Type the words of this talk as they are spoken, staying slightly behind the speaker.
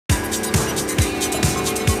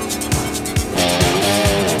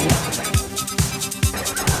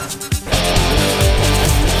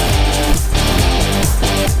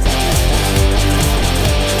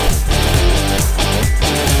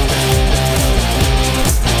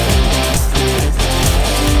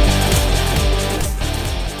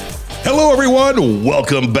everyone?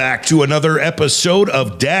 Welcome back to another episode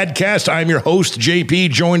of Dadcast. I'm your host,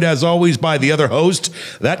 JP, joined as always by the other host,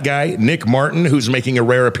 that guy, Nick Martin, who's making a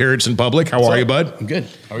rare appearance in public. How are you, bud? I'm good.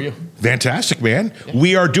 How are you? Fantastic, man. Yeah.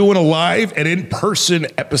 We are doing a live and in-person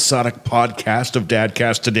episodic podcast of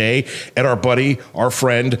Dadcast today at our buddy, our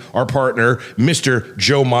friend, our partner, Mr.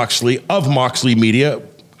 Joe Moxley of Moxley Media.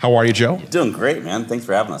 How are you, Joe? Doing great, man. Thanks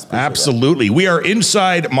for having us. Appreciate Absolutely. We are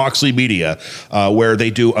inside Moxley Media, where they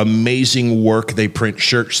do amazing work. They print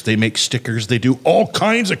shirts. They make stickers. They do all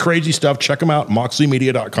kinds of crazy stuff. Check them out,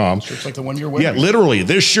 moxleymedia.com. Shirts like the one you're wearing. Yeah, literally.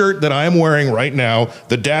 This shirt that I'm wearing right now,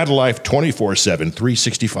 the Dad Life 24/7,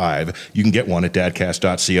 365. You can get one at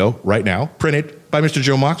dadcast.co right now. Printed by Mr.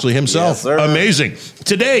 Joe Moxley himself. Yes, sir. Amazing.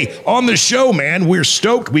 Today on the show, man, we're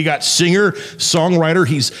stoked. We got singer, songwriter.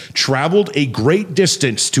 He's traveled a great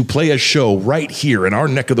distance to play a show right here in our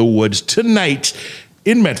neck of the woods tonight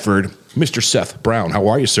in Medford. Mr. Seth Brown, how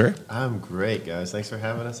are you, sir? I'm great, guys. Thanks for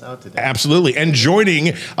having us out today. Absolutely. And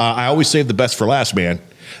joining, I always save the best for last, man,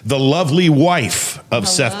 the lovely wife of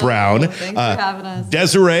Seth Brown. Thanks for having us.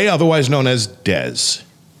 Desiree, otherwise known as Des.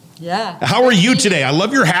 Yeah. How are you today? I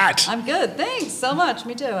love your hat. I'm good. Thanks so much.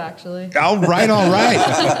 Me too, actually. All right, all right.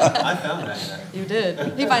 I found that. You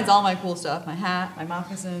did. He finds all my cool stuff. My hat, my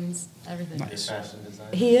moccasins, everything. Nice fashion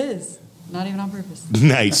designer. He is. Not even on purpose.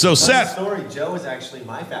 Nice. So, Seth. Story. Joe is actually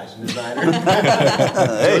my fashion designer.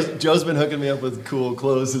 Joe's been hooking me up with cool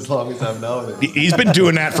clothes as long as I've known him. He's been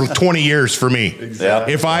doing that for 20 years for me.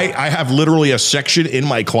 Exactly. If I have literally a section in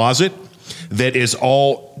my closet that is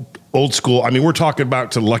all old school. I mean, we're talking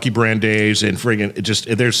about to Lucky Brand days and friggin' just,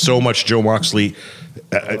 there's so much Joe Moxley.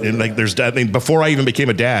 And like, before I even became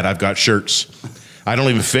a dad, I've got shirts. I don't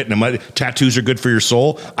even fit in them. Tattoos are good for your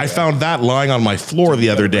soul. I found that lying on my floor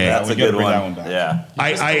the other day. That's a good one. Yeah.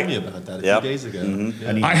 You just told me about that a few days ago.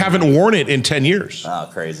 Mm-hmm. I haven't worn it in 10 years. Oh,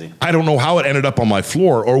 crazy. I don't know how it ended up on my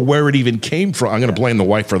floor or where it even came from. I'm going to blame the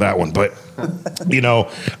wife for that one. But, you know,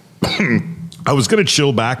 I was going to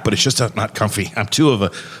chill back, but it's just not comfy. I'm too of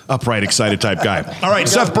a upright, excited type guy. All right,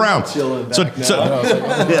 Seth Brown.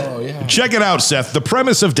 Check it out, Seth. The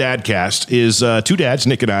premise of Dadcast is two dads,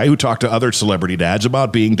 Nick and I, who talk to other celebrity dads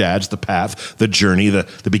about being dads, the path, the journey, the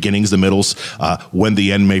beginnings, the middles, when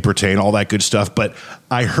the end may pertain, all that good stuff. But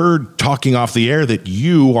I heard talking off the air that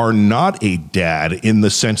you are not a dad in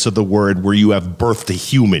the sense of the word where you have birthed a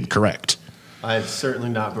human, correct? I have certainly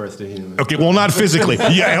not birthed a human. Okay, well, not physically.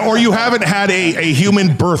 Yeah, or you haven't had a human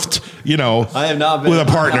birthed, you know, I have not been, with a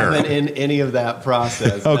partner. I have been in any of that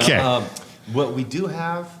process. Okay. What we do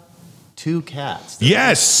have, two cats.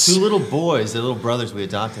 Yes. Two little boys, they're little brothers we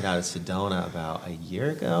adopted out of Sedona about a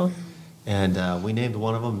year ago. And we named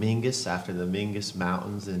one of them Mingus after the Mingus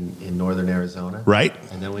Mountains in northern Arizona. Right.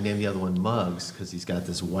 And then we named the other one Muggs because he's got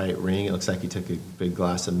this white ring. It looks like he took a big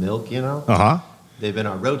glass of milk, you know? Uh-huh. They've been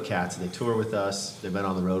our road cats. They tour with us. They've been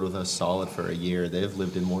on the road with us solid for a year. They've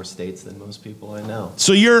lived in more states than most people I know.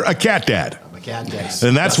 So you're a cat dad. I'm a cat dad.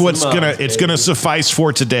 And that's what's gonna suffice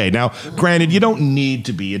for today. Now, granted, you don't need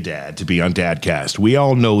to be a dad to be on Dadcast. We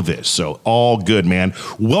all know this, so all good, man.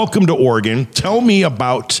 Welcome to Oregon. Tell me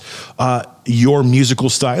about your musical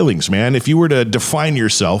stylings, man. If you were to define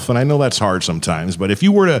yourself, and I know that's hard sometimes, but if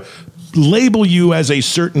you were to label you as a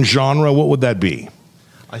certain genre, what would that be?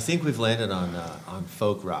 I think we've landed on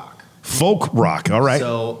folk rock. Folk rock, all right.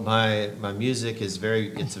 So my music is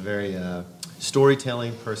it's a very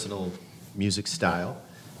storytelling, personal music style,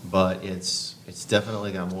 but it's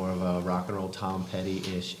definitely got more of a rock and roll Tom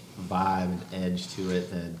Petty-ish vibe and edge to it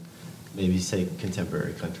than maybe say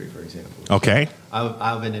contemporary country, for example. Okay.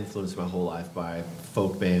 I've been influenced my whole life by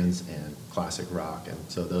folk bands and classic rock, and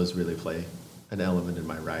so those really play an element in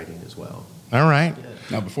my writing as well. All right. Yeah.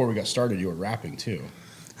 Now, before we got started, you were rapping too.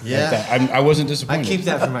 Yeah. Like I wasn't disappointed. I keep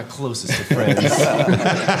that for my closest of friends.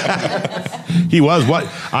 He was what?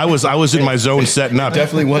 I was in my zone setting up.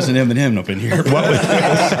 Definitely wasn't Eminem up in here. What was,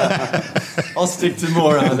 I'll stick to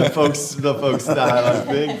more on the folk style, I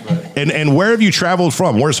think. But. and where have you traveled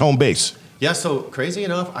from? Where's home base? Yeah, so crazy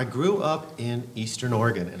enough, I grew up in Eastern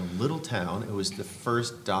Oregon in a little town. It was the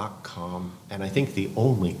first .com, and I think the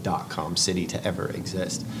only .com city to ever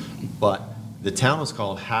exist. But the town was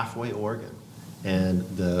called Halfway, Oregon. And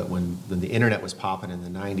when the internet was popping in the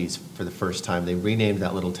 90s for the first time, they renamed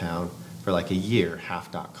that little town for like a year,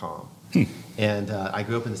 half.com. And I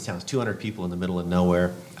grew up in this town. It's 200 people in the middle of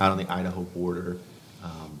nowhere, out on the Idaho border,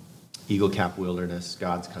 Eagle Cap Wilderness,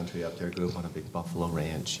 God's country up there. Grew up on a big buffalo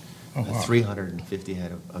ranch. Oh, wow. 350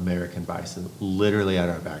 head of American bison, literally at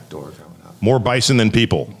our back door growing up. More bison than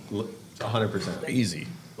people. 100%. Easy.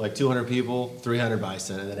 Like 200 people, 300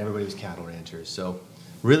 bison, and then everybody was cattle ranchers. So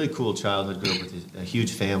really cool childhood. Grew up with a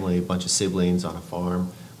huge family, a bunch of siblings on a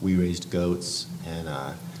farm. We raised goats, and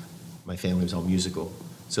my family was all musical.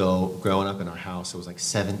 So growing up in our house, there was like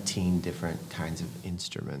 17 different kinds of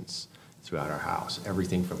instruments throughout our house.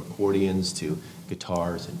 Everything from accordions to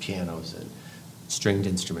guitars and pianos and stringed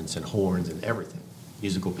instruments and horns and everything.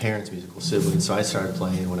 Musical parents, musical siblings. So I started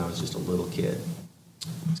playing when I was just a little kid.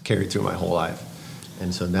 It's carried through my whole life.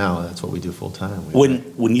 And so now that's what we do full time.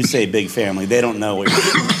 When you say big family, they don't know what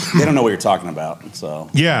you're talking about. So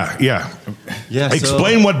Yeah. Yeah.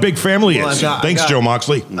 Explain what big family is. Thanks, Joe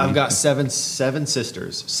Moxley. I've got seven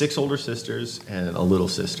sisters, 6 older sisters and a little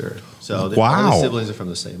sister. So Wow. all the siblings are from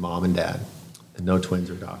the same mom and dad, and no twins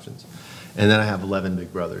or adoptions. And then I have 11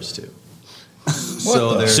 big brothers too.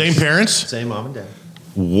 So there's Same parents? same mom and dad.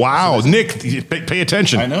 Wow. Nick, pay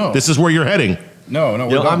attention. I know. This is where you're heading. No, You know,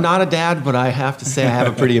 we're I'm done. not a dad, but I have to say I have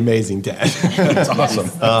a pretty amazing dad. That's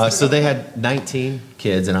awesome. So they had 19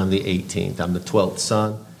 kids, and I'm the 18th. I'm the 12th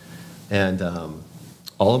son. And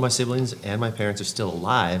all of my siblings and my parents are still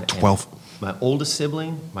alive. And 12. My oldest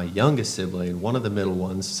sibling, my youngest sibling, one of the middle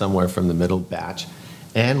ones, somewhere from the middle batch,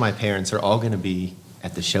 and my parents are all going to be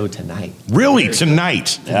at the show tonight. Really?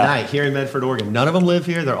 Tonight? Tonight, here in Medford, Oregon. None of them live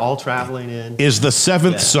here. They're all traveling in. Is the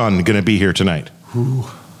seventh son going to be here tonight?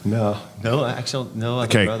 No, actually, no other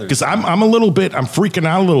Okay, brothers. because I'm freaking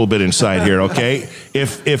out a little bit inside here. Okay,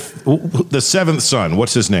 if the seventh son,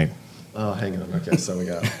 what's his name? Oh, hang on. Okay, so we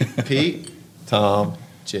got Pete, Tom,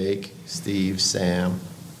 Jake, Steve, Sam,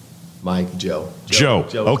 Mike, Joe. Joe.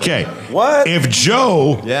 Okay. What? If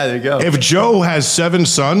Joe, Yeah, there you go. if Joe has 7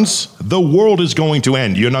 sons, the world is going to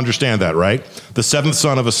end. You understand that, right? The seventh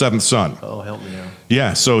son of a seventh son. Oh, help me out.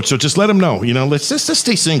 Yeah. So just let him know. You know, let's just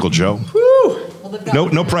stay single, Joe. Well, they've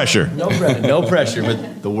got No pressure. No pressure,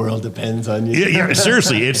 but the world depends on you. Yeah,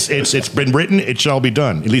 seriously, it's been written. It shall be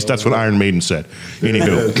done. At least that's what Iron Maiden said.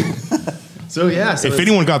 Anywho, So yeah. So if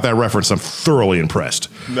anyone got that reference, I'm thoroughly impressed.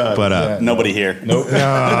 But Nobody here. Nope.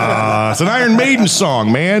 it's an Iron Maiden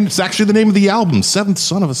song, man. It's actually the name of the album, Seventh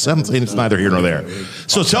Son of a Seventh. And it's neither here nor there.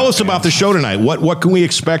 So tell us about the show tonight. What can we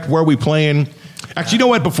expect? Where are we playing? Actually, you know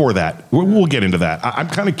what? Before that, we'll get into that. I'm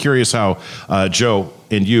kind of curious how Joe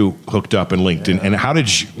and you hooked up and linked, and how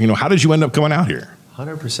did you end up coming out here?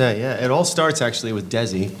 100%. Yeah, it all starts actually with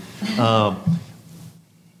Desi.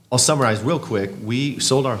 I'll summarize real quick. We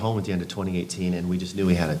sold our home at the end of 2018, and we just knew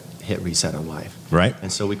we had to hit reset on life. Right.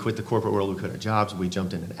 And so we quit the corporate world. We quit our jobs. We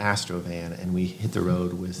jumped in an Astro van, and we hit the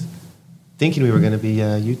road with thinking we were going to be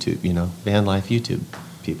YouTube, van life YouTube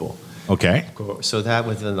people. Okay. So that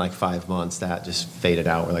within like 5 months, that just faded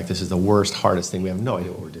out. We're like, this is the worst, hardest thing. We have no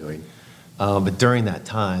idea what we're doing. But during that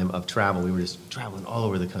time of travel, we were just traveling all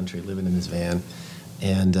over the country, living in this van.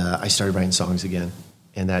 And I started writing songs again.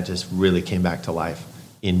 And that just really came back to life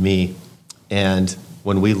in me. And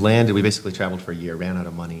when we landed, we basically traveled for a year, ran out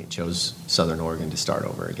of money, and chose Southern Oregon to start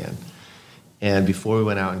over again. And before we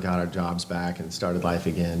went out and got our jobs back and started life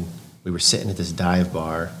again, we were sitting at this dive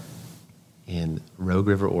bar in Rogue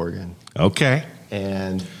River, Oregon. Okay.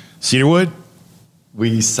 And Cedarwood?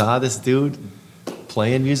 we saw this dude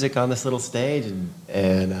playing music on this little stage,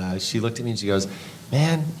 and she looked at me and she goes,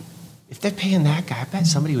 man, if they're paying that guy, I bet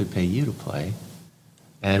somebody would pay you to play.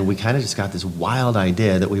 And we kind of just got this wild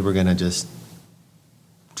idea that we were going to just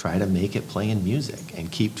try to make it playing music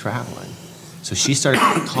and keep traveling. So she started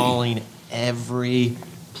calling every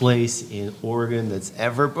place in Oregon that's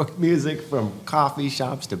ever booked music, from coffee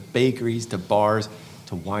shops to bakeries to bars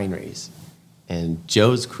to wineries. And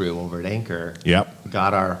Joe's crew over at Anchor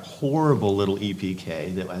got our horrible little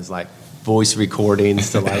EPK that was like voice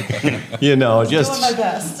recordings to like, doing my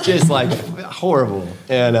best. just like horrible.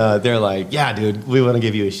 And they're like, yeah, dude, we want to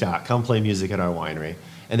give you a shot. Come play music at our winery.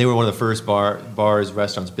 And they were one of the first bars,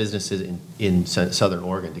 restaurants, businesses in Southern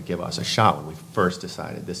Oregon to give us a shot when we first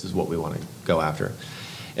decided this is what we want to go after.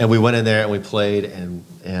 And we went in there and we played, and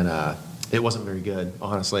it wasn't very good,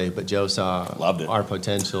 honestly. But Joe saw our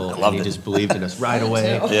potential, and he just believed in us right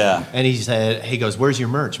away. Yeah. And he goes, "Where's your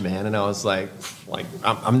merch, man?" And I was like,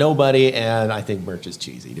 I'm nobody, and I think merch is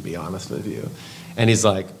cheesy, to be honest with you. And he's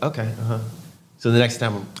like, "Okay, So the next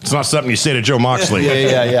time, It's not something you say to Joe Moxley.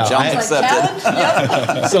 yeah. Challenge accepted.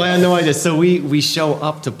 Yep. So I had no idea. So we show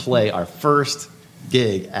up to play our first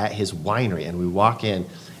gig at his winery, and we walk in,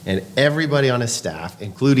 and everybody on his staff,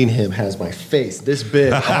 including him, has my face this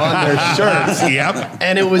big on their shirts. Yep.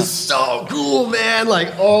 And it was so cool, man.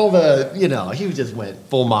 Like all the, he just went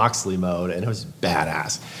full Moxley mode, and it was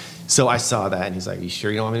badass. So I saw that, and he's like, "You sure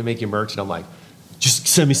you don't want me to make you merch?" And I'm like, "Just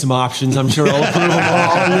send me some options. I'm sure I'll approve them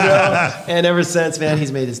all." And ever since, man,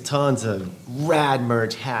 he's made us tons of rad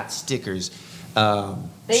merch, hats, stickers,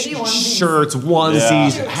 Baby onesies. shirts,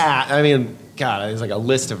 onesies, Yeah. hat. I mean, God, there's like a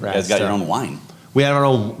list of You rad guys got stuff. your own wine. We had our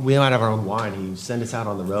own. We might have our own wine. He sent us out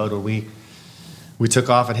on the road when we took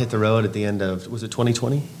off and hit the road at the end of, was it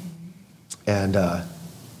 2020? And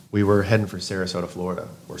we were heading for Sarasota, Florida,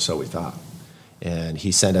 or so we thought. And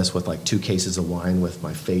he sent us with like 2 cases of wine with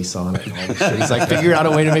my face on it and all this shit. He's like, figure out a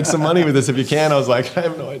way to make some money with this if you can. I was like, I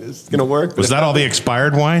have no idea this is gonna work. Was that all the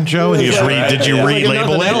expired wine, Joe? And you just did you Like relabel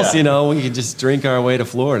nothing it? else, you know, we could just drink our way to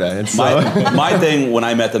Florida. And so My thing when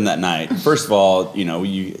I met them that night, first of all, you know,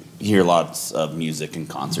 you hear lots of music and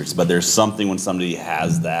concerts, but there's something when somebody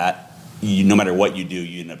has that, no matter what you do,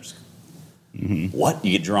 you end up just, what?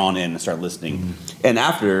 You get drawn in and start listening. And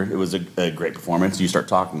after, it was a great performance. You start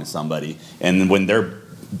talking to somebody, and when they're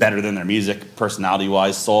better than their music,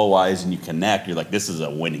 personality-wise, soul-wise, and you connect, you're like, this is a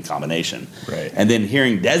winning combination. Right. And then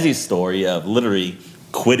hearing Desi's story of literally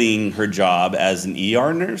quitting her job as an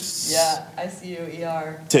ER nurse Yeah, ICU,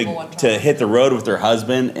 ER. level 1 to trauma. hit the road with her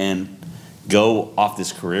husband and go off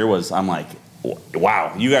this career was, I'm like,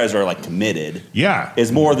 wow, you guys are like committed. Yeah.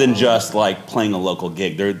 It's more than just like playing a local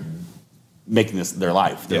gig. They're making this their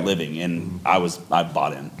life, their Yeah. living, and I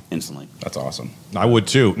bought in instantly. That's awesome. I would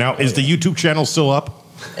too. Now, is the YouTube channel still up?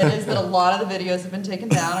 It is, but a lot of the videos have been taken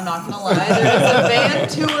down. I'm not gonna lie. There is a van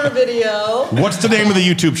tour video. What's the name of the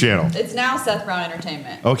YouTube channel? It's now Seth Brown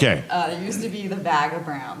Entertainment. Okay. There used to be the Bag of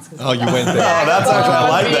Browns. Oh, you went there. that's actually- I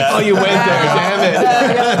like that. Oh, you went there, damn it.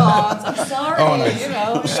 Bag of Browns. I'm sorry. Oh, nice. You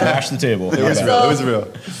know. Smash the table. It was Yeah. real. It was real.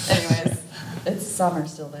 Anyways, it's summer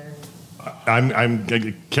still there. I'm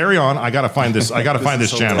carry on. I gotta find this. I gotta find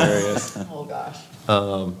this channel. Hilarious. Oh gosh.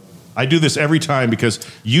 I do this every time because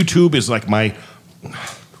YouTube is like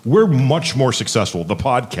we're much more successful, the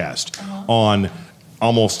podcast, on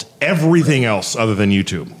almost everything else other than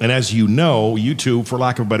YouTube. And as you know, YouTube, for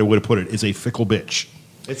lack of a better way to put it, is a fickle bitch.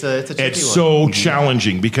 It's a tricky It's one. so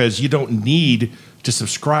challenging because you don't need to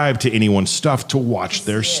subscribe to anyone's stuff to watch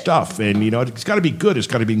their stuff. And, you know, it's got to be good. It's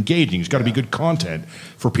got to be engaging. It's got to be good content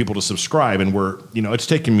for people to subscribe. And it's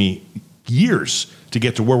taken me years to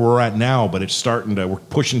get to where we're at now, but it's we're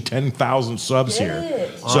pushing 10,000 subs here.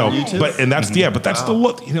 Yay. So, On YouTube? that's the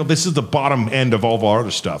look, this is the bottom end of all of our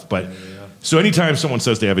other stuff. But so anytime someone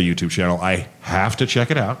says they have a YouTube channel, I have to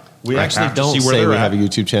check it out. We I actually have to don't see where say they're we at. have a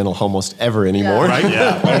YouTube channel almost ever anymore. Yeah. Right?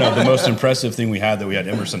 Yeah. I don't know. The most impressive thing we had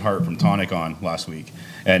Emerson Hart from Tonic on last week,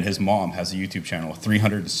 and his mom has a YouTube channel with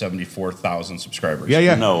 374,000 subscribers.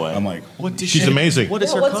 Yeah. No way. I'm like, What did She's amazing. What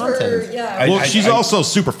is Yeah, her what's content? yeah. Well, she's also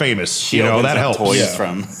super famous. She opens that up helps. toys Yeah.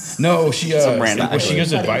 from no, she Some random she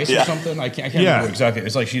gives advice Yeah. or something. I can't Yeah. remember exactly.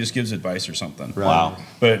 It's like she just gives advice or something. wow.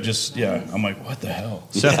 But it just I'm like, what the hell?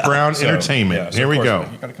 Seth Brown So, Entertainment. yeah, so Here of we course, go.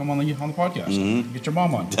 You got to come on the podcast. Get your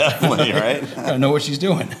mom on. Definitely, right? Got to know what she's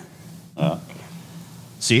doing.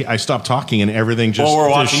 See, I stopped talking and everything just, Well, we're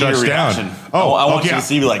just watching shuts your down. reaction. I want you to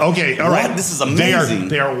see, like, okay, all right. what? This is amazing.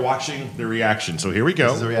 They are watching the reaction. So here we go.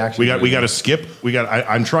 This is the reaction We got video. to skip.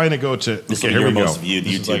 I'm trying to go to. This Okay, will be here your we go. most viewed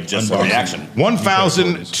This is YouTube like just for unboxing. reaction.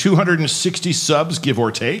 1,260 subs, give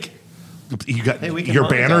or take. You got Hey, we can your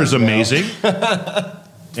banner is monetize now. amazing,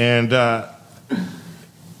 and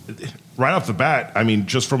right off the bat, I mean,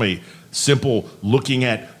 just from a simple looking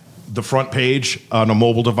at the front page on a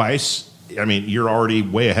mobile device, I mean, you're already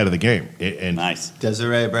way ahead of the game. And Nice.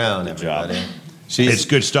 Desiree Brown, job. everybody. it's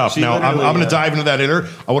good stuff. she Now, I'm literally, going to dive into that later.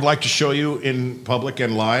 I would like to show you in public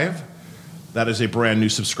and live. That is a brand new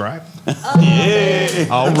subscribe.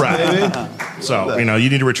 All right. So, you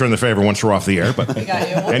need to return the favor once we're off the air. But We got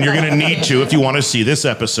you. and you're going to need to if you want to see this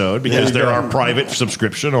episode because there are private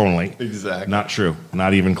subscription only. Exactly. Not true.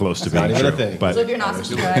 Not even close to being not even a true. thing. But So if you're not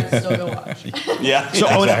subscribed, still go watch. Yeah. so,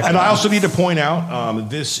 and I also need to point out,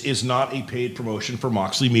 this is not a paid promotion for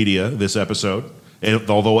Moxley Media, this episode,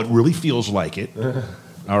 although it really feels like it.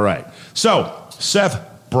 All right. So,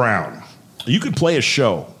 Seth Brown, you could play a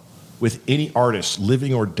show with any artist,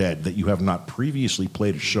 living or dead, that you have not previously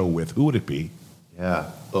played a show with. Who would it be? Yeah.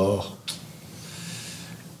 Oh.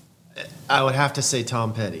 I would have to say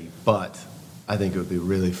Tom Petty, but I think it would be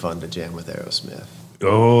really fun to jam with Aerosmith.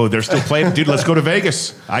 Oh, they're still playing. Dude, let's go to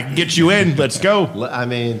Vegas. I can get you in. Let's go. I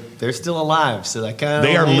mean, they're still alive, so that kind of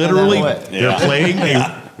They are literally, they're Yeah. playing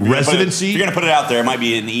a residency. If you're gonna put it out there, it might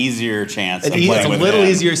be an easier chance. of It's playing a with little them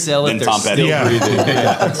easier sell than if they're Tom Petty. still Yeah.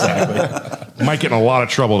 breathing. Might get in a lot of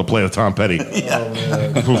trouble to play with Tom Petty.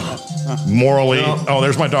 Morally,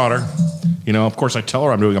 there's my daughter. Of course, I tell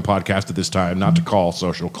her I'm doing a podcast at this time, not to call,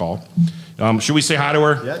 social call. Should we say hi to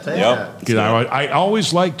her? Yeah, take Yep. that. 'Cause I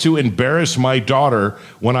always like to embarrass my daughter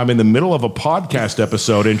when I'm in the middle of a podcast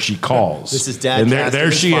episode and she calls. This is Dadcast And there at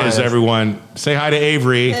its she is, finest. everyone. Say hi to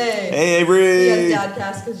Avery. Hey. Hey, Avery. Yes,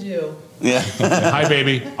 Dadcast because you. Yeah. Hi,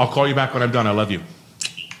 baby. I'll call you back when I'm done. I love you.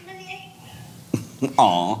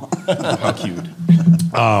 Aw. How cute.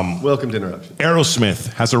 Welcome to Interruption.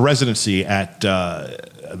 Aerosmith has a residency at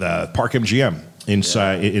the Park MGM in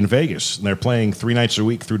Vegas. And they're playing 3 nights a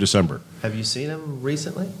week through December. Have you seen him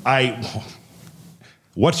recently?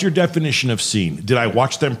 What's your definition of seen? Did I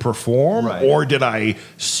watch them perform, Right. or did I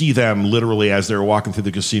see them literally as they were walking through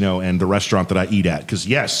the casino and the restaurant that I eat at? Because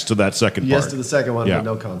yes to that second part. Yes to the second one, Yeah. but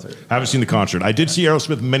no concert. I haven't seen the concert. I did see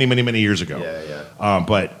Aerosmith many, many, many years ago. Yeah.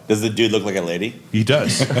 But Does the dude look like a lady? he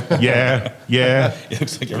does. Yeah. It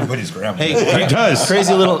looks like everybody's grandma. He Hey, does.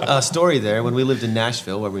 crazy little story there. When we lived in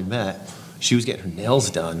Nashville, where we met, she was getting her nails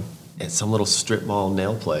done at some little strip mall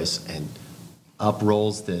nail place, and up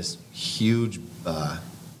rolls this huge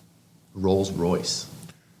Rolls Royce.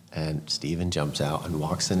 And Steven jumps out and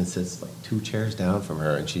walks in and sits like 2 chairs down from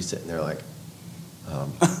her, and she's sitting there like,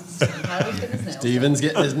 Steven's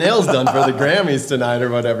getting his nails done for the Grammys tonight or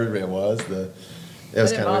whatever it was. It I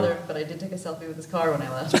was didn't kind of bother, but I did take a selfie with his car when I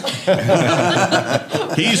left.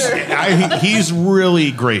 He's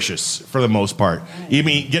really gracious for the most part. You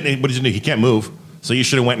mean what did you do? He can't move. So you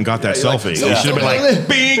should have went and got that you're like, selfie. "So You should have been like,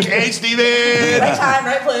 "Big, hey, Steven." Right time,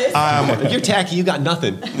 right place. If you're tacky, you got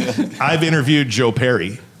nothing. I've interviewed Joe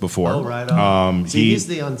Perry before. Oh, right on. See, He he's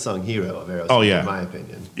the unsung hero of Aerosmith, Oh, yeah. in my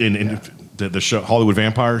opinion. in the show Hollywood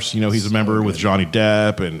Vampires. You know, he's a member with Johnny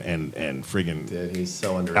Depp and friggin' Dude, he's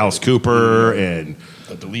so underrated. Alice Cooper and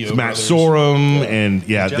The DeLeo Matt brothers. Sorum and Is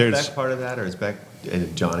Jeff there's Beck part of that, or is Beck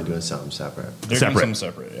and Johnny doing something separate? They're separate. doing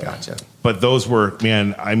something separate. Yeah. Gotcha. but those were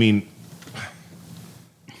I mean,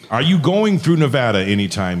 are you going through Nevada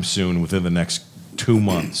anytime soon within the next 2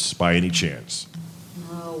 months by any chance?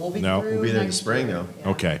 We'll be No. through We'll be there in the next spring, year. though. Yeah.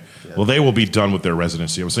 Okay. Well, they will be done with their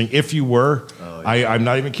residency. I was saying, if you were, Oh, I'm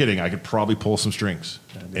not even kidding. I could probably pull some strings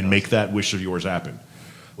and make that wish of yours happen.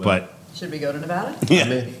 But Should we go to Nevada?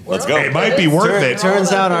 Yeah. Let's go. it might be worth it.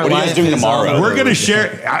 Turns out our What are you guys life doing is tomorrow? all We're over. going to share.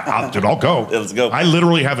 Dude, I'll go. Yeah, let's go. I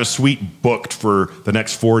literally have a suite booked for the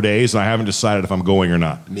next 4 days, and I haven't decided if I'm going or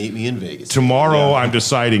not. Meet me in Vegas. Tomorrow, I'm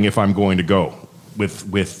deciding if I'm going to go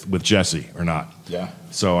with Jesse or not. Yeah.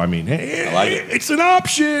 So I mean, hey, I like it. it's an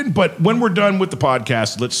option. But when we're done with the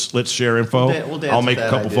podcast, let's share info. We'll dance I'll make with a that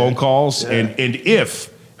couple idea. phone calls, Yeah. and if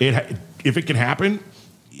it can happen,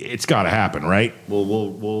 it's got to happen, right?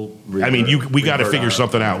 We'll I mean, we got to figure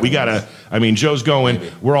something out. We got to. I mean, Joe's going.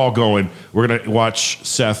 Maybe. We're all going. We're gonna watch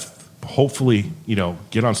Seth. Hopefully,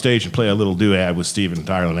 get on stage and play a little duet with Steven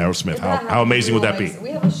Tyler and Aerosmith. How amazing would that be?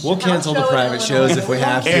 We'll cancel the private shows if we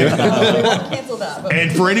have to. We won't cancel that. But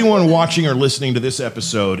And for anyone watching or listening to this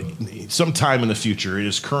episode, sometime in the future, it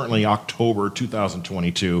is currently October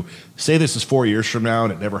 2022. Say this is 4 years from now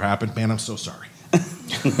and it never happened. Man, I'm so sorry.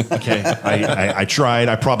 Okay, I tried.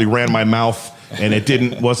 I probably ran my mouth and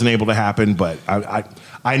it wasn't able to happen. But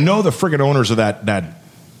I know the friggin' owners of that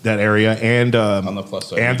area and On the plus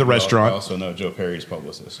side, and the I restaurant. also know Joe Perry's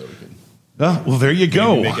publicist, so we could. Well, there you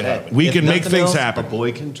go. Maybe make it happen. We If can make nothing things else, happen. A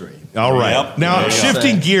boy can dream. All right. Yep. Now, There you go.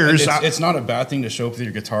 shifting gears. It's not a bad thing to show up with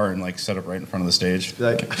your guitar and like set up right in front of the stage.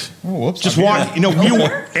 Like, Oh, whoops! Just I'm walk,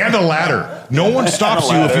 here. and a ladder. No one stops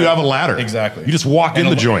you if you have a ladder. Exactly. You just walk in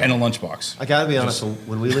And the joint. and a lunchbox. I got to be honest.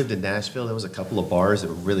 When we lived in Nashville, there was a couple of bars that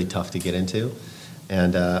were really tough to get into,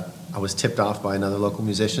 and I was tipped off by another local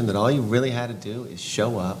musician that all you really had to do is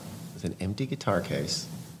show up with an empty guitar case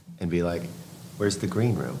and be like, "Where's the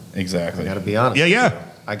green room?" Exactly. I got to be honest. Yeah, with yeah. you.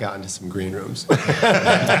 I got into some green rooms.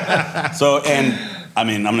 So, and I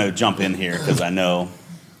mean, I'm going to jump in here because I know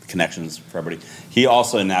the connections for everybody. He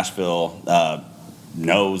also in Nashville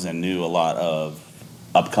knows and knew a lot of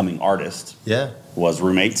upcoming artists. Yeah. Was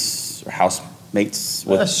roommates or housemates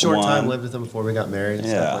with A short one. time lived with him before we got married and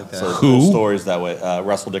Yeah. stuff like that. So Who? cool stories that way.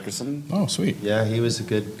 Russell Dickerson. Oh, sweet. Yeah, he was a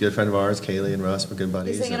good friend of ours. Kaylee and Russ were good he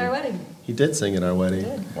buddies. sang at and our wedding. He did sing at our wedding.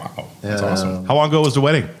 Did. Wow. That's Yeah. awesome. How long ago was the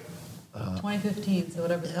wedding? 2015, so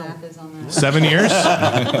whatever the math is on that. 7 years?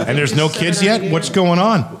 And there's no kids yet? What's going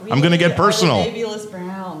on? I'm going to get personal. Babyless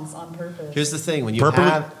Browns on purpose. Here's the thing: when you Purple-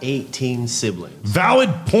 have 18 siblings, Valid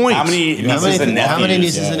point. How many how nieces and nephews? many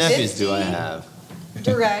nieces and Yeah. nephews do I 15. have?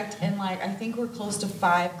 Direct, and I think we're close to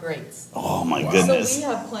 5 greats. Oh my So goodness. we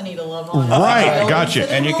have plenty to love on. Right, So gotcha. sit at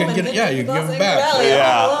And you home can get- and yeah, think you can about give 'em back. Cinderella.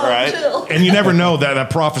 Yeah, Oh, right. chill. And you never know that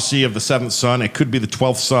prophecy of the seventh son. It could be the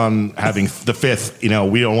 12th son having the fifth. We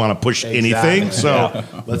don't want to push Exactly. anything. So,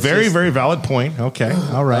 Let's very, just- very valid point. Okay.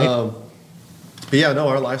 All right. But yeah, no,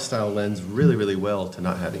 our lifestyle lends really, really well to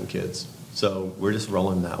not having kids. So we're just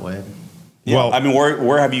rolling that way. Yeah. Well, I mean,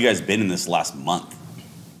 where have you guys been in this last month?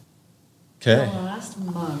 Okay. Last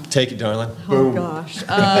month. Take it, darling. Oh gosh.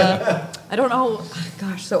 I don't know.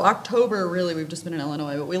 Gosh, so October really we've just been in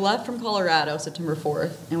Illinois, but we left from Colorado September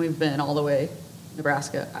 4th and we've been all the way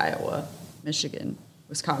Nebraska, Iowa, Michigan,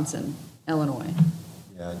 Wisconsin, Illinois,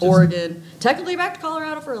 Yeah, Oregon, technically back to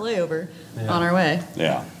Colorado for a layover on our way.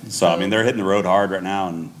 Yeah. So, I mean, they're hitting the road hard right now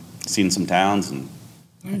and seeing some towns and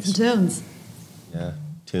And some tunes. Yeah.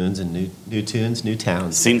 Tunes and new tunes, new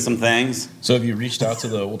towns. seen some things. So have you reached out to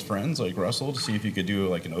the old friends like Russell to see if you could do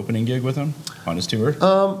like an opening gig with him on his tour?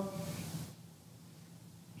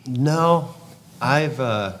 No, I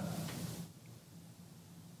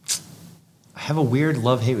have a weird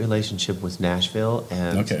love-hate relationship with Nashville,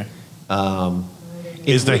 and Okay.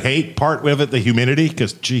 is the hate part with it the humidity?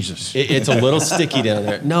 Because Jesus. it's a little sticky down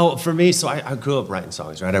there. No, for me, so I grew up writing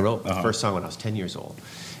songs, right? I wrote the first song when I was 10 years old,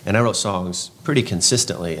 and I wrote songs pretty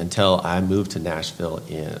consistently until I moved to Nashville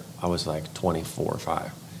I was like 24 or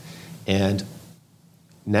 5. And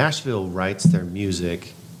Nashville writes their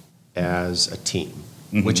music as a team,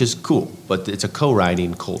 which is cool, but it's a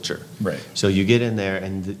co-writing culture. Right. So you get in there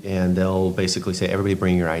and they'll basically say, everybody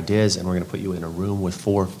bring your ideas and we're going to put you in a room with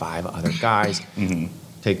 4 or 5 other guys.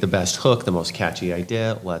 Take the best hook, the most catchy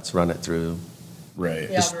idea, let's run it through Right.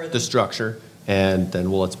 Yeah. the structure, and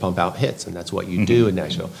then let's pump out hits, and that's what you do in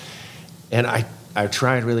Nashville. And I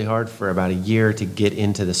tried really hard for about a year to get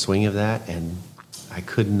into the swing of that, and I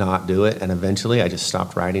could not do it. And eventually I just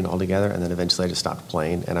stopped writing altogether, and then eventually I just stopped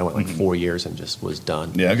playing, and I went like 4 years and just was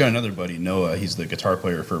done. Yeah, I've got another buddy, Noah. He's the guitar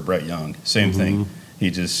player for Brett Young. Same thing. He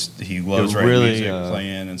loves writing really, music,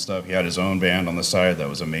 playing and stuff. He had his own band on the side that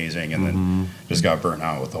was amazing, and then just got burnt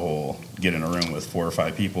out with the whole get in a room with 4 or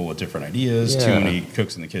 5 people with different ideas, too Yeah. many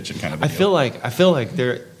cooks in the kitchen kind of. I feel like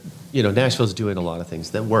they're, Nashville's doing a lot of things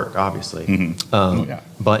that work, obviously. Oh, yeah.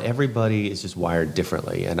 But everybody is just wired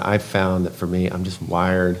differently. And I've found that for me, I'm just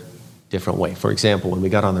wired different way. For example, when we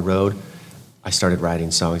got on the road, I started writing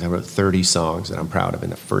songs. I wrote 30 songs that I'm proud of in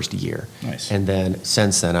the first year. Nice. And then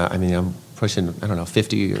since then, I'm pushing,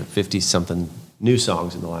 50 or 50-something new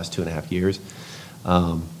songs in the last 2.5 years.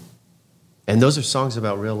 And those are songs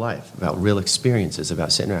about real life, about real experiences,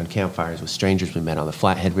 about sitting around campfires with strangers we met on the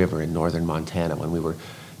Flathead River in northern Montana when we were,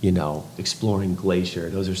 exploring Glacier.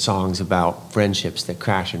 Those are songs about friendships that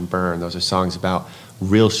crash and burn. Those are songs about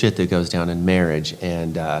real shit that goes down in marriage,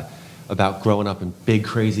 and about growing up in big,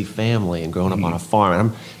 crazy family and growing up on a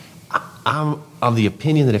farm. And I'm of the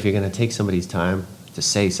opinion that if you're going to take somebody's time to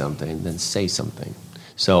say something, then say something.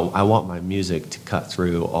 So I want my music to cut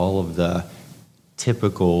through all of the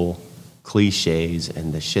typical cliches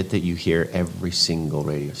and the shit that you hear every single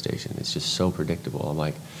radio station. It's just so predictable.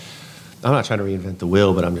 I'm not trying to reinvent the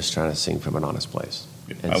wheel, but I'm just trying to sing from an honest place.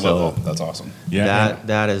 And I love that. That's awesome. Yeah.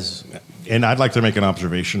 that is. And I'd like to make an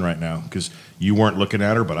observation right now, because you weren't looking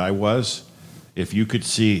at her, but I was. If you could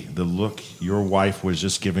see the look your wife was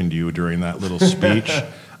just giving to you during that little speech,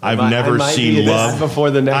 I've never seen love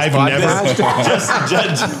before the next podcast.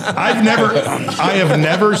 I have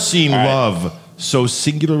never seen love so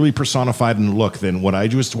singularly personified in the look than what I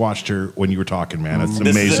just watched her when you were talking, man. It's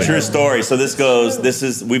amazing. This is a true story. So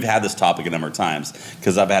we've had this topic a number of times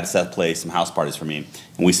because I've had Seth play some house parties for me,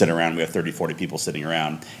 and we sit around, we have 30, 40 people sitting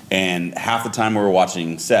around, and half the time we were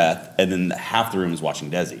watching Seth, and then half the room is watching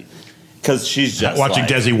Desi. Because she's just watching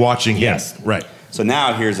Desi watching him. Yes. Right. So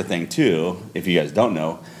now here's the thing too, if you guys don't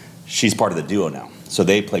know, she's part of the duo now. So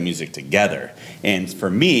they play music together. And for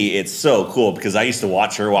me, it's so cool because I used to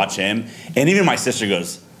watch her, watch him, and even my sister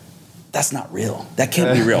goes, that's not real. That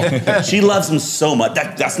can't be real. She loves him so much.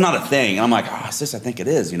 That's not a thing. And I'm like, sis, I think it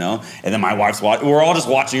is, And then my wife's watching. We're all just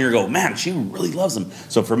watching her go, man, she really loves him.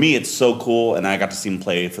 So for me, it's so cool. And I got to see him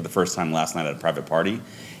play for the first time last night at a private party.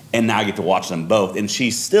 And now I get to watch them both. And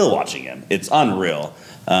she's still watching him. It's unreal.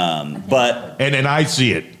 But and I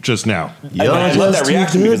see it just now. I love that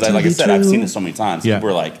reaction because, like I said, I've seen it so many times. Yeah. People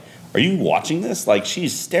are like, are you watching this? Like,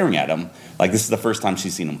 she's staring at him. Like, this is the first time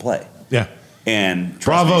she's seen him play. Yeah. And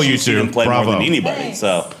Bravo, me, you she's seen two. him play Bravo. more than anybody. Thanks.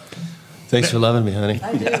 So Thanks for loving me, honey.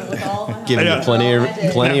 I do with all my Giving you heart. plenty All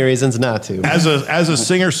I did. of reasons not to. As a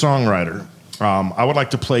singer-songwriter, I would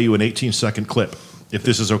like to play you an 18-second clip, if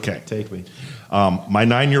this is okay. Take me. My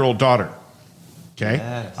 9-year-old daughter, okay?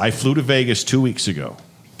 Yes. I flew to Vegas 2 weeks ago,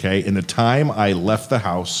 okay? In the time I left the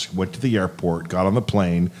house, went to the airport, got on the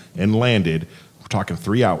plane, and landed, we're talking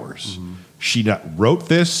 3 hours. She wrote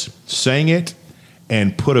this, sang it,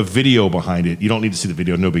 and put a video behind it. You don't need to see the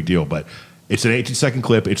video, no big deal, but It's an 18-second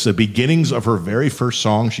clip. It's the beginnings of her very first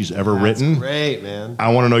song she's ever written. Great, man.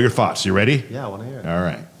 I want to know your thoughts. You ready? Yeah, I want to hear it. All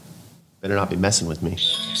right. Better not be messing with me.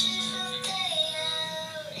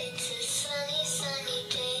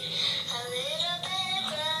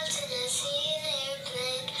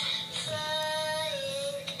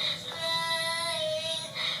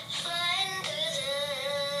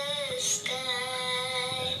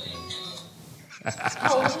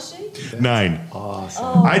 How old is she? 9.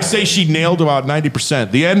 Awesome. I'd say she nailed about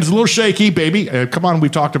 90%. The end's a little shaky, baby. Come on,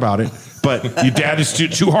 we've talked about it. But your dad is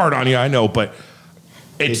too hard on you, I know. But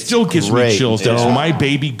it still gives me great. chills. That's my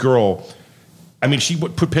baby girl. I mean, she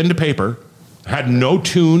would put pen to paper, had no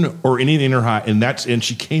tune or anything in her heart, and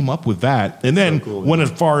she came up with that. And then went as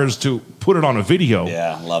far as to put it on a video.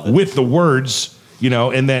 Yeah, love it. With the words,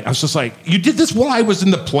 and then I was just like, you did this while I was in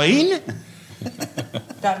the plane?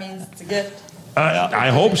 That means it's a gift. I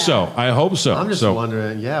hope so. I'm just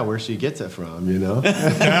wondering, where she gets it from, right?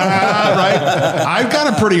 I've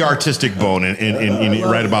got a pretty artistic bone in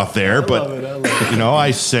right about there, but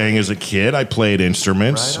I sang as a kid. I played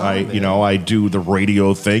instruments. Right on, I do the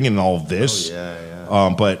radio thing and all this.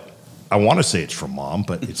 But I want to say it's from Mom,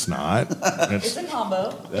 but it's not. It's a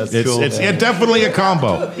combo. That's It's cool. definitely a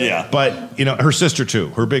combo. Yeah. But her sister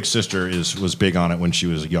too. Her big sister was big on it when she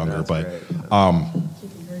was younger. That's but great.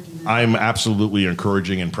 I'm absolutely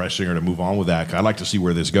encouraging and pressing her to move on with that. I'd like to see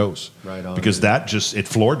where this goes. Right on, because that it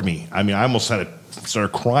floored me. I mean, I almost had to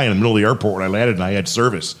start crying in the middle of the airport when I landed and I had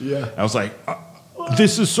service. Yeah. I was like,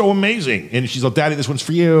 this is so amazing. And she's like, Daddy, this one's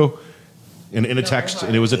for you. In a text,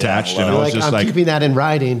 and it was attached. Yeah, and I was just I'm like, keeping that in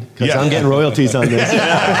writing because Yeah. I'm getting royalties on this.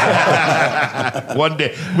 one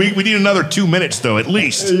day. We need another 2 minutes, though, at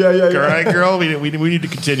least. Yeah. All right, girl? We need to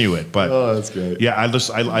continue it. But Oh, that's great. yeah, I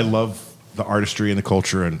love the artistry and the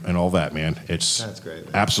culture and all that, man. That's great,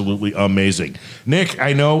 man. Absolutely amazing. Nick,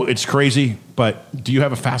 I know it's crazy, but do you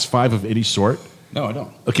have a Fast Five of any sort? No, I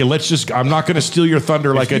don't. Okay, I'm not going to steal your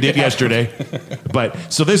thunder like I did yesterday. But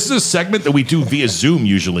so this is a segment that we do via Zoom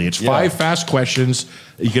usually. It's 5 fast questions.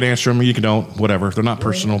 You can answer them or you can don't, whatever. They're not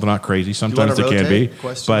personal, they're not crazy. Sometimes they can be.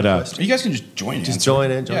 But You guys can just join in. Just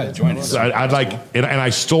join in. Yeah, join in. so I'd like, and I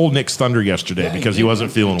stole Nick's thunder yesterday because he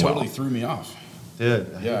wasn't feeling totally well. threw me off. Dude,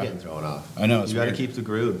 Yeah. you're getting thrown off. I know, it's You got to weird. keep the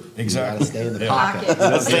groove. Exactly. You got to stay in the Yeah.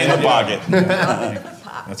 pocket. Stay in the pocket.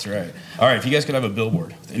 That's right. All right, if you guys could have a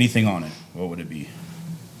billboard with anything on it, what would it be?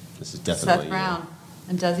 This is definitely Seth Brown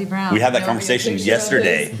and Desi Brown. We had that Don't conversation forget to picture of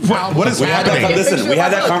yesterday. his album. What is We had happening? we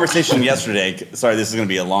had that conversation yesterday. Sorry, this is going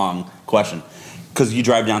to be a long question. Because you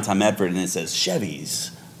drive downtown Medford and it says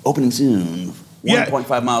Chevy's opening soon,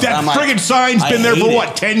 1.5 miles. That I'm like, friggin' sign's I been there hate for it.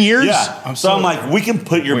 what, 10 years? Yeah. I'm So I'm like, we can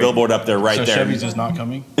put your Wait. billboard up there right So there. Chevy's is not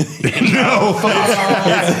coming? No.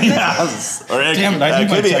 Yes. Or Damn it, I need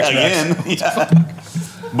my could be text again. Yeah.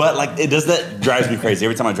 But like, that drives me crazy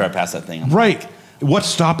every time I drive past that thing. I'm like, Right. What's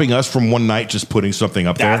stopping us from one night just putting something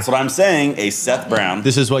up there? that's what I'm saying. A Seth Brown.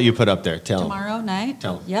 This is what you put up there. Tell 'em. Tomorrow night?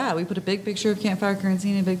 Tell 'em. Yeah, we put a big picture of Campfire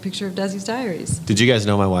Currency and a big picture of Desi's Diaries. Did you guys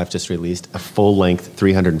know my wife just released a full-length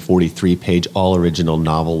 343-page all-original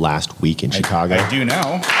novel last week in Chicago? I do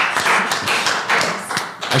now.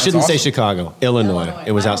 I shouldn't say awesome. Chicago, Illinois. Illinois.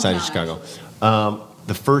 It was My outside of hometown, Chicago.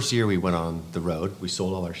 The first year we went on the road, we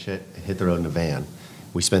sold all our shit and hit the road in a van.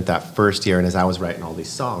 We spent that first year, and as I was writing all these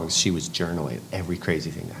songs, she was journaling every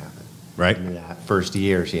crazy thing that happened. Right. And that first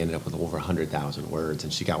year, she ended up with over 100,000 words,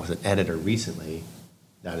 and she got with an editor recently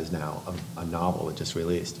that is now a novel that just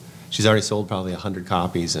released. She's already sold probably 100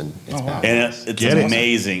 copies, and it's Oh, wow. badass. And it's Get it.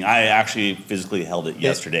 amazing. I actually physically held it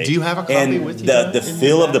yesterday. do you have a copy and with you? the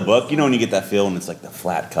feel of the book, when you get that feel and it's like the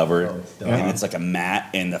flat cover it's dope. and it's like a matte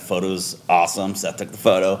and the photo's awesome. Seth took the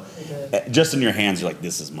photo. Just in your hands, you're like,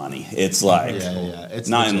 this is money. It's like, Yeah. It's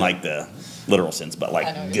not in legit. like the literal sense, but I know like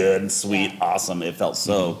what good, you mean. sweet, awesome. It felt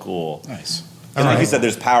so cool. Nice. And like you said,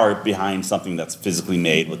 there's power behind something that's physically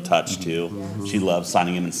made with touch too. She loves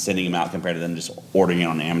signing them and sending them out compared to them just ordering it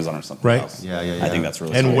on Amazon or something Right. else. Yeah. I think that's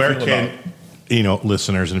really And cool. where feel can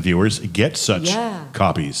listeners and viewers get such Yeah.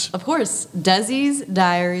 copies? Of course,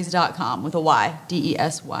 DesisDiaries.com with a Y,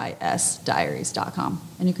 DESYS Diaries.com.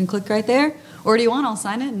 And you can click right there. Or do you want, I'll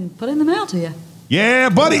sign it and put it in the mail to you. Yeah,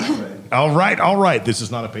 buddy. All right. This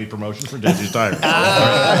is not a paid promotion for Desi's Diary.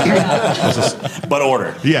 But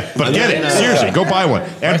order. Yeah, but get it. Seriously, go buy one.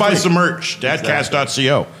 And buy some merch.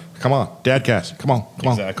 Dadcast.co. Come on, Dadcast. Come on.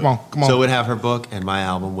 Exactly. Come on. So it would have her book and my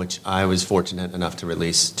album, which I was fortunate enough to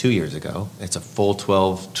release 2 years ago. It's a full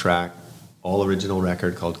 12-track, all-original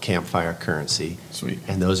record called Campfire Currency. Sweet.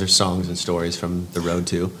 And those are songs and stories from the road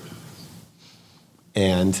too.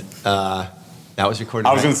 And that That was recorded.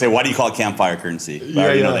 I was going to say, why do you call it campfire currency? But I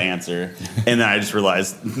already know the answer. And then I just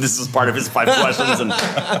realized this is part of his 5 questions. And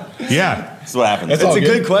Yeah. that's what happens. It's a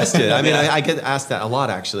good question. I mean, I get asked that a lot,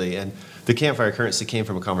 actually. And the campfire currency came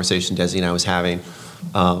from a conversation Desi and I was having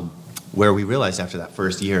where we realized after that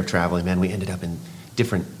first year of traveling, man, we ended up in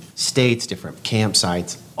different states, different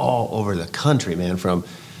campsites all over the country, man,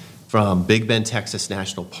 from Big Bend, Texas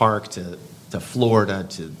National Park to Florida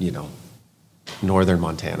to, northern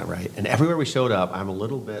Montana, right? And everywhere we showed up, I'm a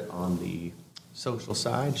little bit on the social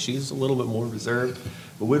side. She's a little bit more reserved.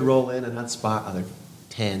 But we'd roll in and I'd spot other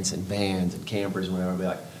tents and vans and campers and whatever and be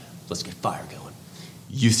like, let's get fire going.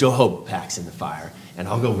 You throw hobo packs in the fire, and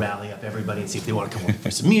I'll go rally up everybody and see if they want to come over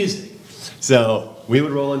for some music. So we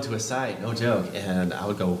would roll into a site, no joke, and I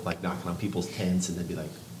would go like knocking on people's tents and they'd be like,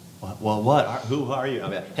 who are you? I'd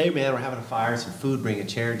be like, hey man, we're having a fire, some food, bring a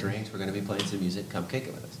chair, drinks, we're going to be playing some music, come kick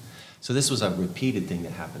it with us. So this was a repeated thing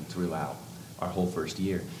that happened throughout our whole first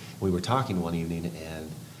year. We were talking one evening, and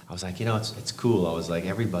I was like, it's cool. I was like,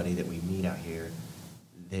 everybody that we meet out here,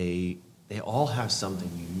 they all have something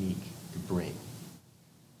unique to bring.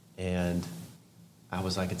 And I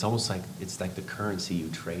was like, it's almost like it's like the currency you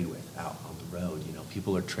trade with out on the road.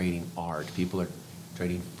 People are trading art, people are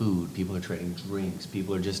trading food, people are trading drinks,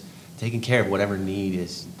 people are just taking care of whatever need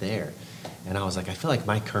is there. And I was like, I feel like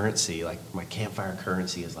my currency, like my campfire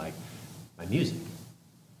currency is like my music.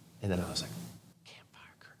 And then I was like,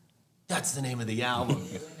 campfire currency. That's the name of the album.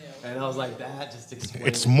 And I was like, that just explains.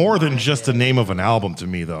 It's more than just the name of an album to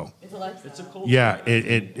me, though. It's a culture. Yeah,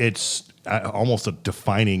 it's almost a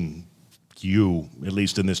defining you, at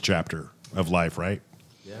least in this chapter of life, right?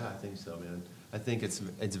 Yeah, I think so, man. I think it's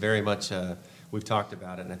very much, we've talked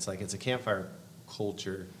about it, and it's like it's a campfire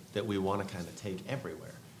culture that we want to kind of take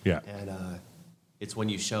everywhere. Yeah. And it's when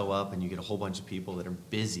you show up and you get a whole bunch of people that are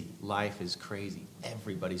busy. Life is crazy.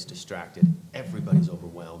 Everybody's distracted. Everybody's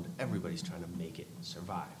overwhelmed. Everybody's trying to make it,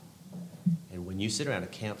 survive. And when you sit around a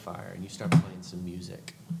campfire and you start playing some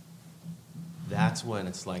music, that's when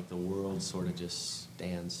it's like the world sort of just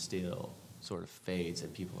stands still, sort of fades,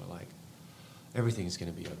 and people are like, everything's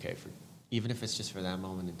going to be okay, even if it's just for that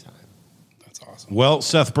moment in time. That's awesome. Well,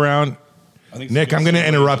 Seth Brown, I think Nick, I'm going to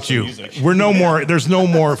interrupt you. There's no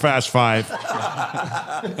more Fast Five.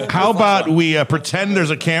 How about we pretend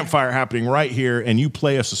there's a campfire happening right here, and you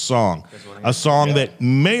play us a song that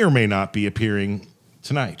may or may not be appearing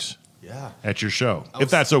tonight. Yeah. At your show, if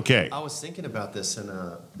that's okay. I was thinking about this, and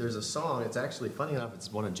there's a song. It's actually, funny enough,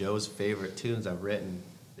 it's one of Joe's favorite tunes I've written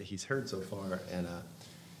that he's heard so far. And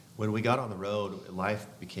when we got on the road, life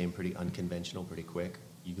became pretty unconventional pretty quick.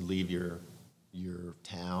 You could leave your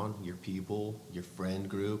town, your people, your friend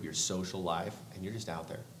group, your social life, and you're just out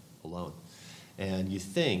there alone. And you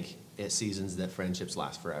think at seasons that friendships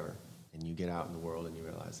last forever, and you get out in the world and you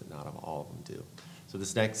realize that not all of them do. So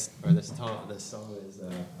this song is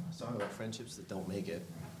a song about friendships that don't make it,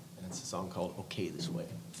 and it's a song called "Okay This Way."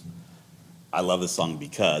 I love this song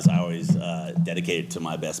because I always dedicate it to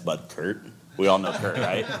my best bud, Kurt. We all know Kurt,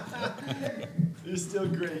 right? You're still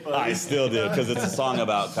great, buddy. I still do, because it's a song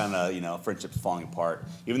about kind of, friendships falling apart.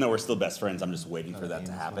 Even though we're still best friends, I'm just waiting for that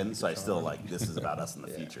to happen. So I still this is about us in the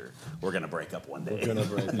future. We're going to break up one day. We're gonna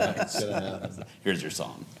break up. It's gonna happen. Here's your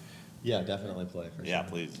song. Yeah, definitely play for sure. Yeah,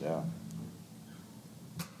 please. Yeah.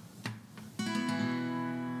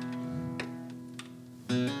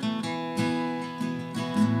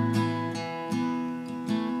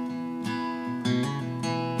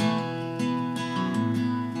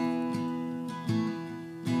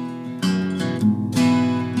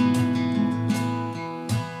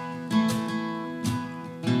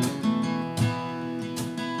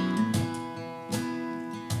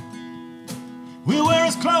 We were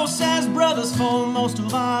as close as brothers for most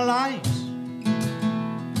of our lives,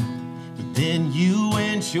 but then you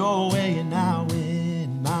went your way and I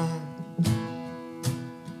went mine.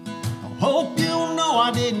 I hope you know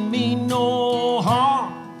I didn't mean no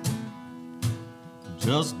harm, I'm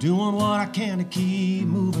just doing what I can to keep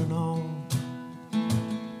moving on.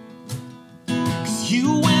 'Cause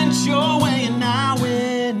you went your way and I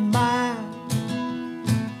went mine,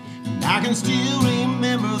 and I can still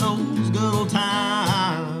remember those good old times.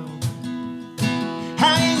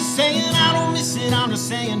 I ain't saying I don't miss it, I'm just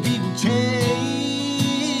saying people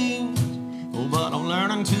change. Oh, but I'm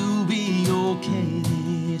learning to be okay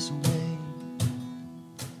this way.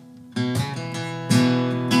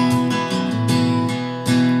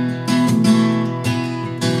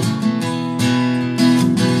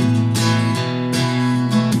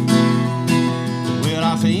 Well,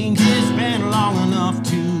 I think it's been long enough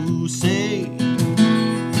to say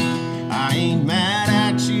I ain't mad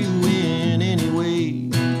at you in any way.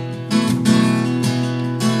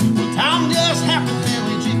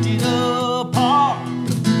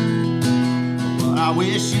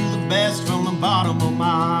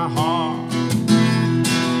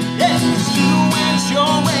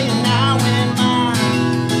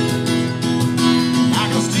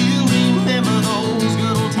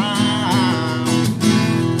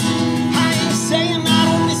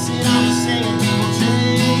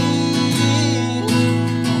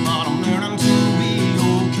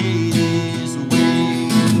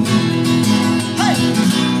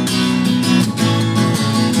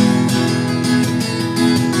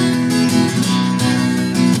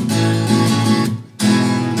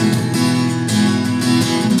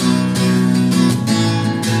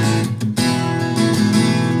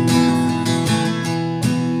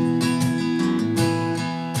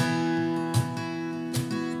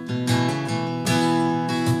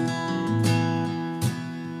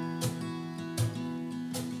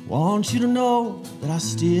 want you to know that I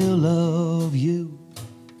still love you.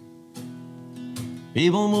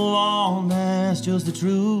 People move on, that's just the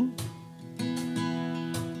truth.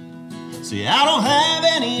 See, I don't have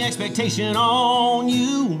any expectation on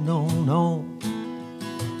you, no, no.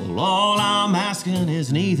 Well, all I'm asking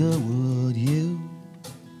is neither would you.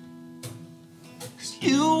 'Cause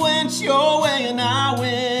you went your way and I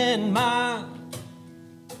went mine.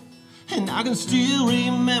 And I can still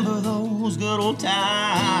remember those good old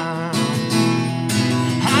times.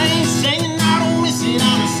 I ain't saying I don't miss it,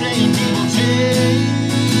 I'm just saying people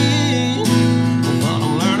change. But I'm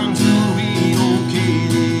learning to be okay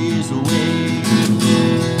this way.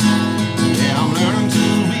 Yeah, I'm learning to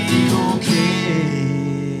be okay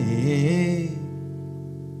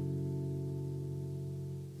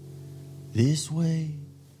this way.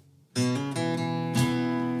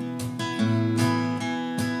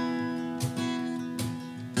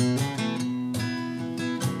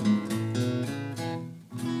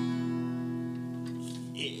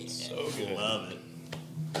 Love it.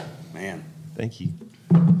 Man. Thank you.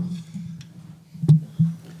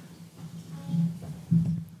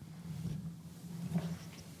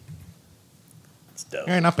 It's dope.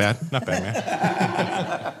 All right, not bad,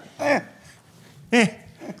 man.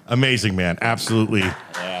 Amazing, man. Absolutely.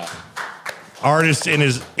 Yeah. Artist in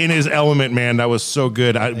his element, man. That was so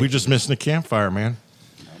good. We just missing a campfire, man.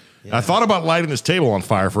 Yeah. I thought about lighting this table on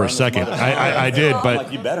fire for a second. I did, I'm but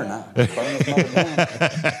like, you better not. Burn this mother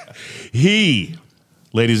down. he,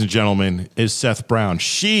 ladies and gentlemen, is Seth Brown.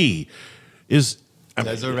 She is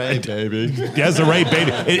Desiree, baby. Desiree,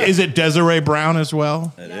 baby. Is it Desiree Brown as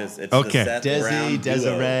well? It is. It's Okay. the Seth Brown Duo.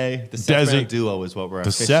 Desiree. The Seth Brown Duo is what we're The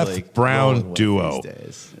officially Seth Brown rolling with Duo. these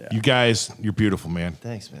days. Yeah. You guys, you're beautiful, man.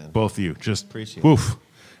 Thanks, man. Both of you. Just Appreciate woof.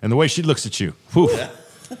 And the way she looks at you. Woof.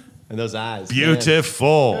 And those eyes.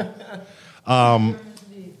 Beautiful. I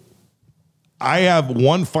have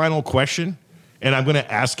one final question, and I'm going to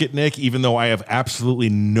ask it, Nick, even though I have absolutely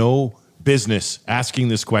no business asking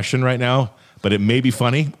this question right now, but it may be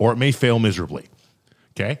funny or it may fail miserably.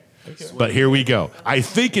 Okay? But here we go. I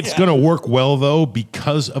think it's going to work well, though,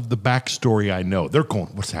 because of the backstory I know. They're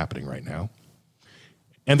going, what's happening right now?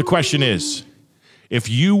 And the question is, if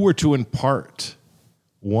you were to impart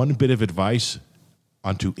one bit of advice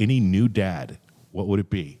onto any new dad, what would it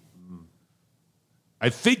be? I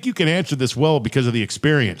think you can answer this well because of the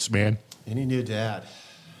experience, man. Any new dad?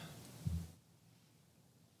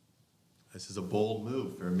 This is a bold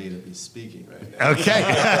move for me to be speaking right now. Okay.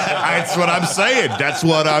 That's what I'm saying. That's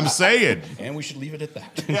what I'm saying. And we should leave it at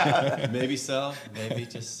that. Yeah, maybe so. Maybe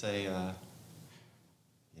just say,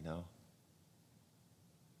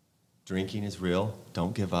 drinking is real.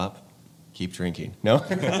 Don't give up. Keep drinking. No?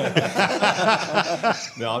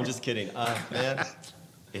 No, I'm just kidding. Man,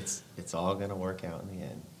 it's all going to work out in the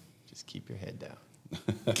end. Just keep your head down.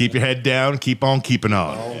 Keep your head down. Keep on keeping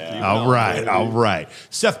on. All right.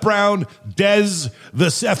 Seth Brown, the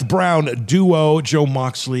Seth Brown Duo, Joe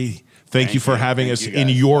Moxley. Thank you for having us in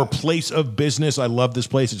your place of business. I love this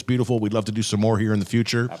place. It's beautiful. We'd love to do some more here in the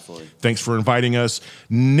future. Absolutely. Thanks for inviting us.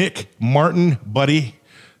 Nick Martin, buddy.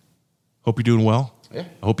 Hope you're doing well. Yeah.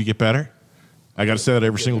 I hope you get better. I got to say that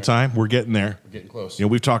every single time. We're getting there. We're getting close. You know,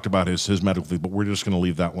 we've talked about his medical thing, but we're just going to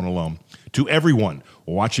leave that one alone. To everyone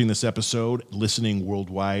watching this episode, listening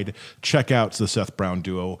worldwide, check out the Seth Brown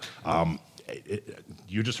Duo.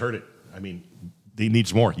 You just heard it. I mean, he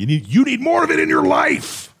needs more. You need more of it in your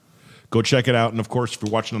life. Go check it out. And, of course, if you're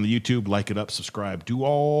watching on the YouTube, like it up, subscribe, do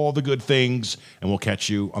all the good things, and we'll catch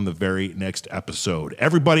you on the very next episode.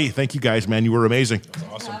 Everybody, thank you guys, man. You were amazing. That's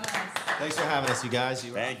awesome. Thanks for having us, you guys.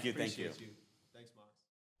 Thank you. Thanks, Mox.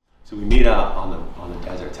 So we meet up on the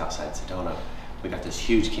deserts outside Sedona. We got this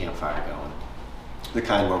huge campfire going. The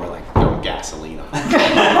kind where we're like throwing gasoline on.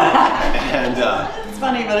 And It's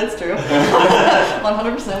funny, but it's true.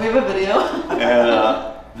 100%. We have a video.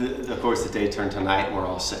 And of course, the day turned to night, and we're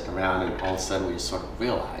all sitting around, and all of a sudden, we just sort of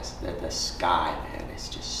realized that the sky, man, is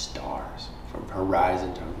just stars from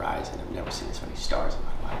horizon to horizon. I've never seen this many stars in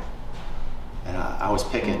my life. And I was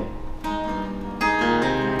picking.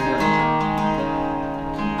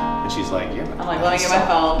 And she's like, "Yeah." I'm like, let me get my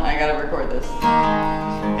phone. I gotta record this.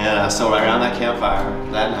 And so right around that campfire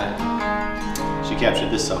that night, she captured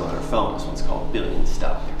this song on her phone. This one's called "Billion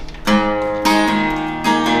Stuff."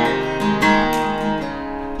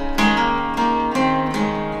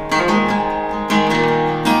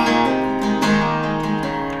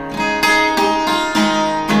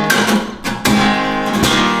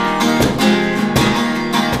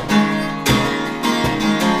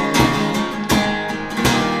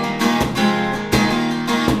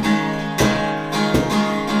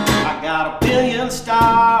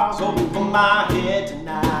 Stars over my head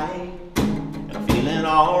tonight, and I'm feeling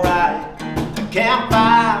alright. I can't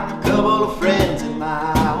find a couple of friends in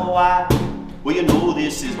my wife. Well, you know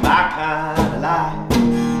this is my kind of life.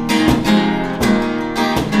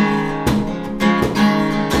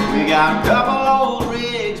 We got a couple old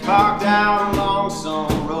rigs parked out along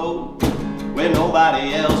some road where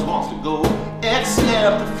nobody else wants to go,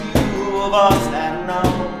 except a few of us that know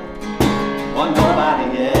what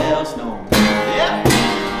nobody else knows. Yeah.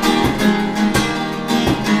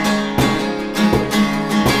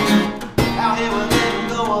 Out here we're letting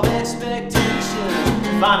go of expectations,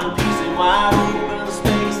 finding peace in wide open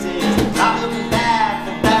spaces, not looking back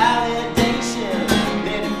for validation,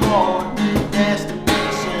 heading for a new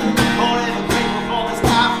destination. Forever grateful for this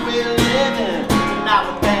life we're living, and now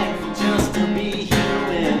we're thankful just to be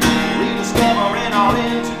human. Rediscovering our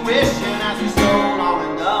intuition as we slow long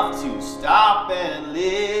enough to stop and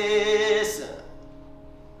listen.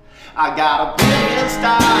 I got a billion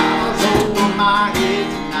stars over my head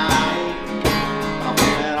tonight, I'm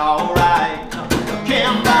feeling alright.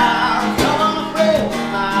 Can't buy a couple of friends in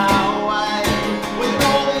my wife. Well, you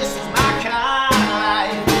know this is my kind of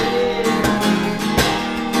life. Yeah.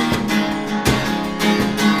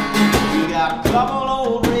 We got a couple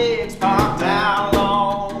old rigs parked down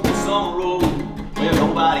along some road where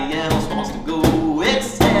nobody else wants to go,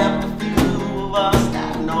 except a few of us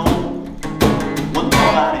that know what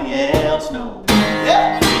nobody else knows.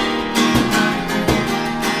 Yeah.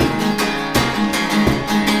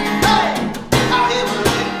 Hey, out here we're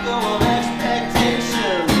letting go of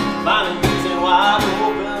expectations, finding peace in wide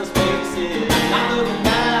open spaces, not looking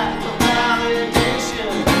back for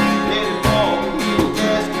validation, heading for a new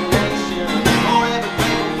destination. Forever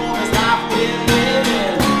grateful for this life we're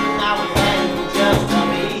living, now we're thankful just to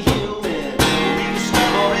be human.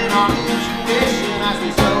 Rediscovering our intuition as we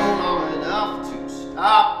slow long enough to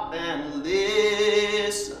stop and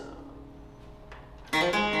listen.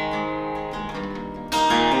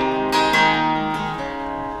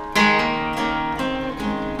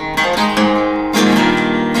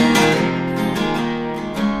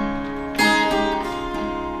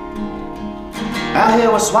 Out here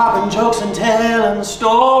we're swapping jokes and telling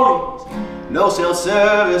stories, no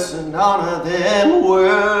self-service and none of them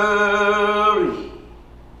worries.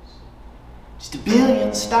 Just a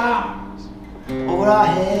billion stars over our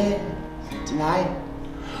heads tonight.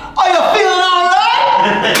 Are you feeling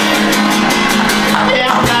alright?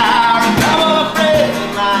 Yeah,